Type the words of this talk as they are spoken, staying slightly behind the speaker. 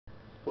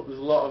But there's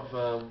a lot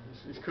of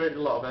he's created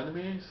a lot of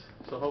enemies.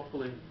 So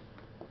hopefully,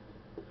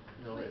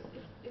 you know. Well,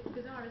 it's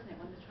bizarre, isn't it,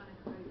 when they're trying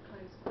to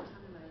close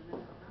Guantanamo and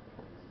they've got that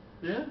problem.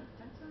 Yeah.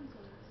 Don't sound so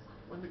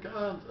nice. When the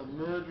guards are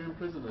murdering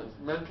prisoners,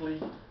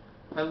 mentally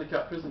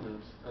handicapped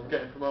prisoners, and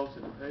getting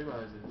promoted and pay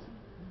rises,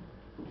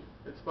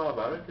 it's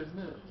barbaric, isn't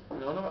it? You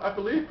know, I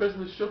believe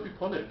prisoners should be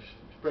punished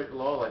if you break the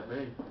law like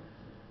me.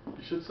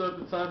 You should serve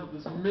the time, but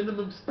there's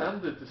minimum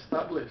standards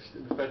established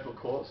in the federal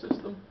court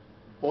system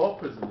for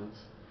prisoners.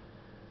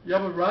 You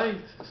have a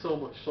right to so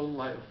much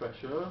sunlight and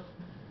fresh air.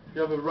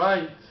 You have a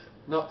right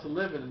not to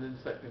live in an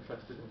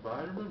insect-infested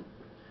environment.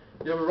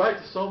 You have a right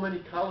to so many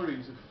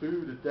calories of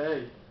food a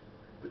day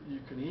that you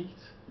can eat.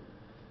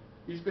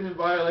 He's been in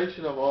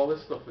violation of all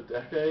this stuff for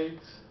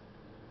decades.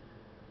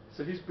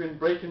 So he's been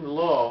breaking the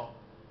law,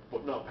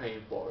 but not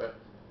paying for it.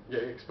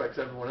 Yet he expects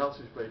everyone else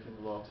who's breaking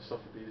the law to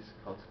suffer these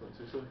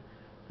consequences. So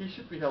he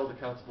should be held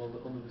accountable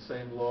under the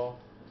same law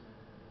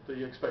that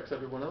he expects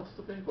everyone else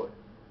to be. But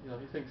you know,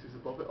 he thinks he's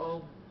above it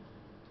all.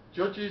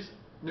 Judges,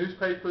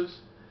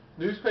 newspapers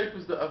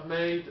that have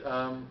made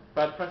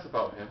bad press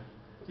about him.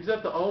 He's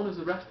had the owners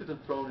arrested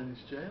and thrown in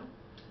his jail.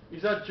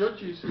 He's had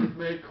judges who have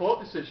made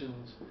court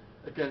decisions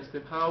against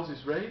him,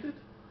 houses raided.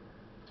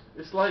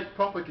 It's like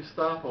proper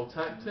Gestapo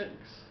tactics.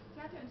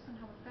 See, I don't understand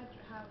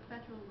how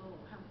federal law,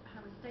 how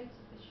a state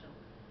official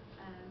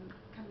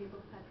can be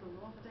above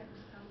federal law. I don't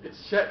understand that.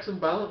 It's checks and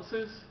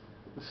balances.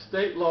 The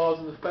state laws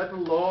and the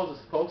federal laws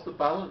are supposed to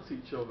balance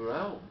each other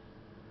out,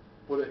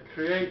 but it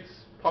creates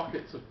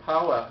pockets of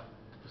power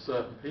for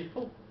certain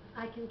people.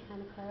 I can kind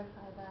of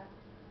clarify that.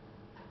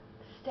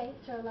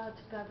 States are allowed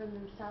to govern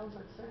themselves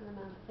on a certain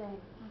amount of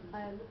things.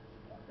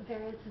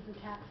 Variances in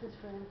taxes,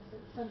 for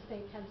instance. Some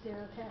states have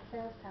zero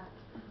sales tax.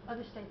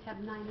 Other states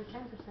have 9 or 10%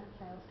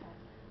 sales tax.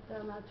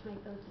 They're allowed to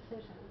make those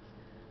decisions.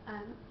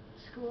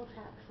 School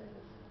taxes,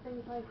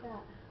 things like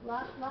that.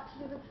 Lots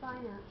to do with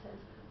finances.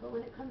 But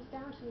when it comes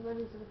down to the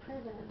runnings of the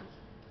prisons,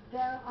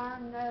 there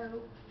are no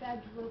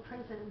federal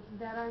prisons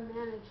that are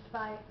managed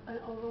by an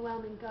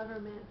overwhelming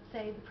government,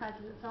 say the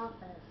president's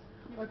office,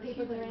 or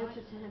people that are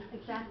answered to him.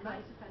 Exactly.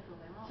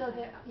 So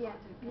they're,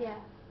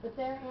 but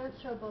they're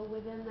answerable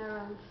within their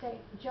own state.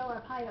 Joe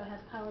Arpaio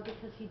has power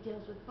because he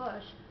deals with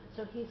Bush,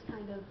 so he's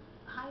kind of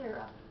higher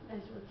up,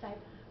 as you would say.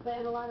 But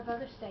in a lot of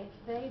other states,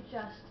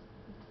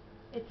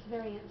 it's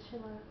very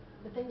insular.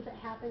 The things that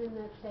happen in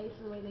the states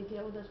and the way they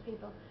deal with those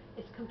people,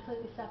 it's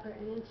completely separate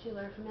and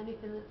insular from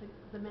anything that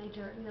the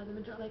major,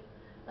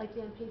 like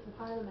the MPs in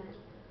Parliament,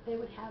 they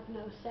would have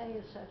no say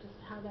as such as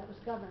to how that was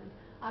governed.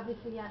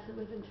 Obviously, yes, it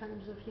was in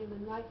terms of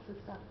human rights and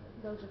stuff.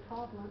 Those are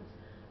problems.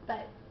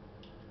 But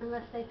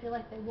unless they feel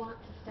like they want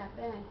to step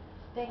in,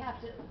 they have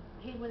to,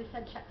 when he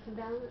said checks and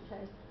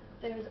balances,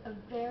 there's a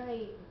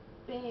very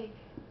big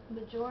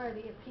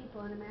majority of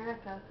people in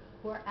America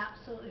who are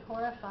absolutely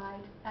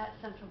horrified at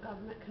central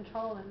government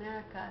control in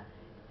America.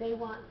 They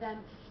want them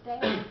to stay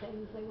on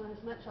things. They want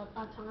as much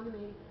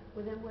autonomy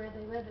within where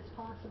they live as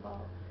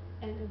possible.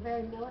 And they're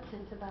very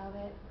militant about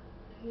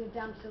it,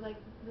 down to like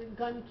the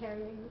gun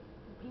carrying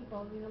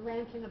people,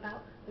 ranting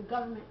about the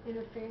government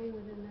interfering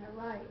within their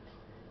rights.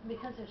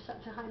 Because there's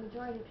such a high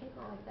majority of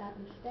people like that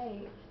in the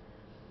states,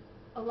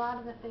 a lot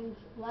of the things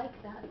like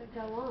that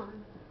go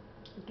on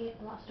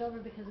get glossed over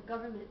because the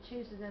government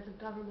chooses, as a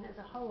government as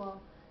a whole,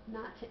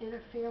 not to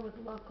interfere with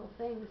local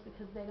things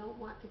because they don't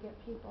want to get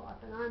people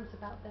up in arms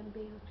about them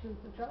being too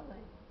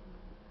controlling.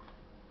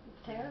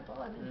 It's terrible.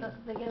 I mean,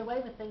 they get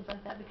away with things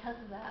like that because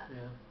of that.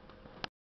 Yeah.